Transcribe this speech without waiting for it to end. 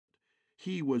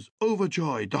He was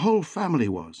overjoyed, the whole family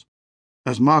was.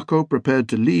 As Marco prepared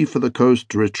to leave for the coast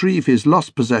to retrieve his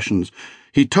lost possessions,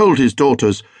 he told his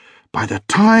daughters, "By the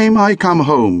time I come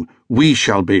home, we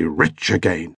shall be rich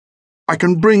again. I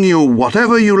can bring you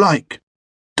whatever you like.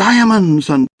 Diamonds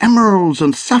and emeralds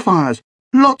and sapphires,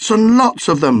 lots and lots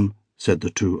of them," said the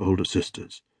two older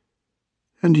sisters.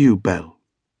 "And you, Belle?"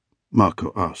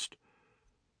 Marco asked.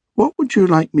 "What would you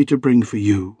like me to bring for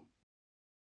you?"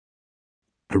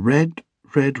 "A red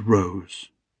rose,"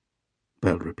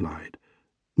 Belle replied.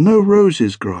 "No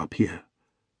roses grow up here.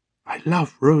 I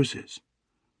love roses."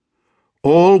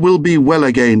 "All will be well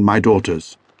again, my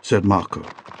daughters," said Marco,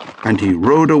 and he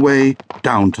rowed away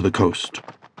down to the coast.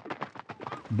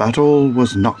 But all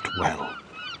was not well.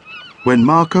 When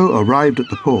Marco arrived at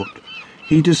the port,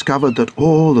 he discovered that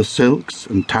all the silks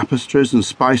and tapestries and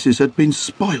spices had been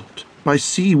spoilt by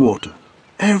sea water.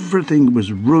 Everything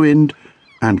was ruined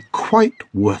and quite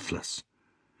worthless.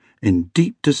 In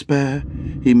deep despair,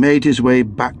 he made his way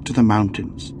back to the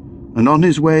mountains, and on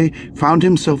his way found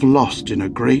himself lost in a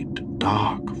great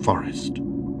dark forest.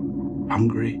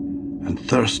 Hungry and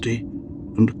thirsty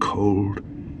and cold,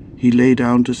 he lay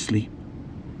down to sleep,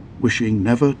 wishing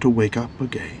never to wake up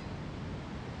again.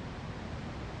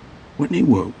 When he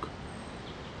woke,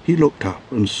 he looked up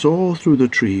and saw through the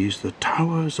trees the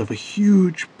towers of a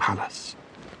huge palace.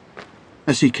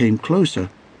 As he came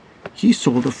closer, he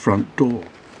saw the front door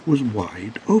was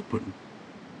wide open,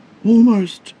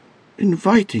 almost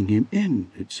inviting him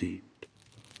in, it seemed.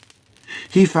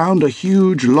 He found a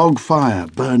huge log fire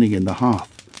burning in the hearth,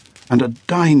 and a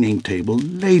dining table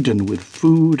laden with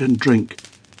food and drink.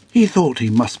 He thought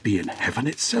he must be in heaven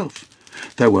itself.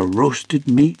 There were roasted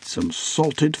meats and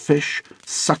salted fish,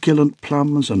 succulent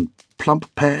plums and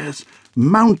plump pears,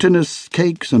 mountainous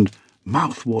cakes and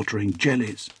mouth-watering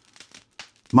jellies.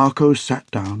 Marco sat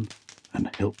down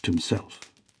and helped himself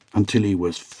until he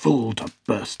was full to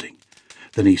bursting.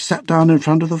 Then he sat down in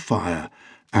front of the fire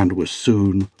and was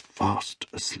soon fast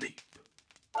asleep.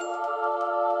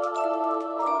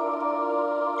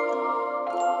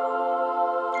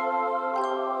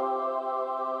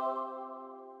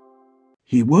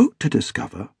 He woke to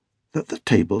discover that the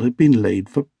table had been laid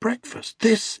for breakfast.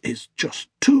 "This is just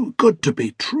too good to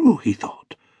be true," he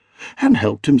thought, and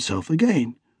helped himself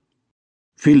again.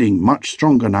 Feeling much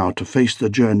stronger now to face the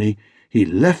journey, he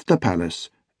left the palace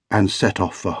and set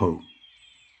off for home.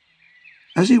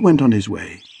 As he went on his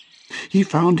way, he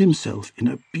found himself in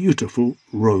a beautiful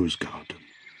rose garden,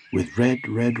 with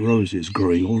red roses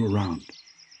growing all around.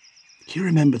 He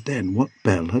remembered then what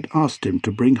Belle had asked him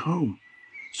to bring home,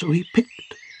 so he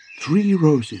picked 3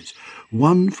 roses,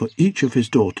 one for each of his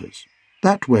daughters.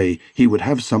 That way he would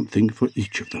have something for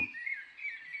each of them.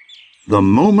 The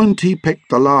moment he picked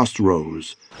the last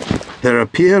rose, there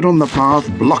appeared on the path,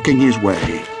 blocking his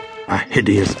way, a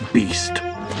hideous beast.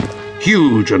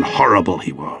 Huge and horrible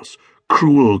he was,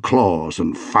 cruel claws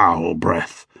and foul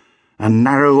breath, and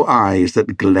narrow eyes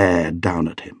that glared down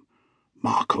at him.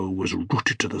 Marco was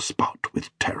rooted to the spot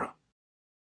with terror.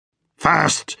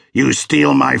 "First you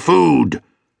steal my food,"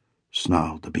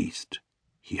 snarled the beast.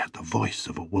 He had the voice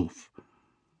of a wolf.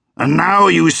 "And now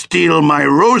you steal my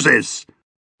roses.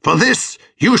 For this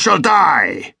you shall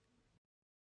die."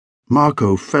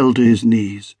 Marco fell to his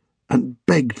knees and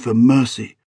begged for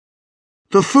mercy.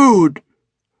 "The food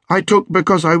I took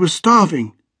because I was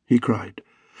starving," he cried.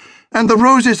 "And the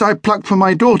roses I plucked for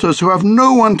my daughters who have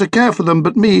no one to care for them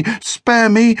but me. Spare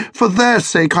me, for their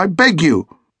sake, I beg you."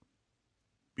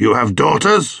 "You have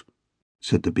daughters?"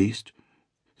 said the beast.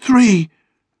 3,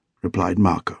 replied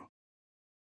Marco.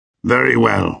 "Very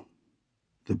well,"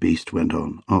 the beast went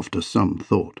on after some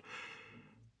thought.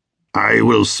 "I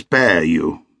will spare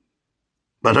you,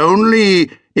 but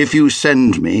only if you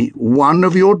send me one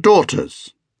of your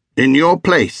daughters in your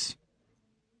place.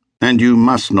 And you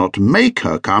must not make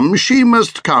her come. She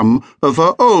must come of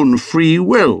her own free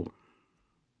will.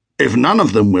 If none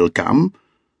of them will come,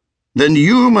 then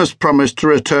you must promise to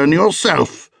return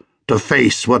yourself to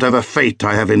face whatever fate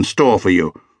I have in store for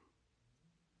you.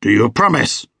 Do you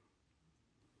promise?"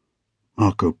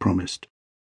 Marco promised.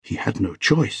 He had no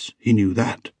choice, he knew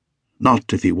that,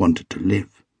 not if he wanted to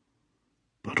live.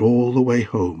 But all the way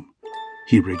home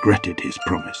he regretted his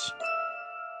promise.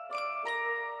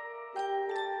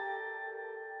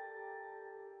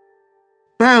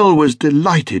 Belle was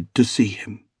delighted to see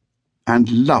him,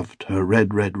 and loved her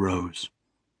red rose.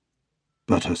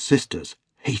 But her sisters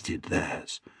hated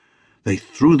theirs. They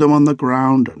threw them on the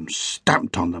ground and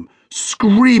stamped on them,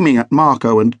 screaming at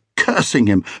Marco and cursing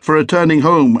him for returning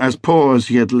home as poor as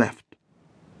he had left.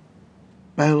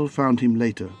 Belle found him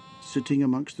later, sitting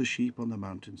amongst the sheep on the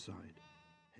mountainside.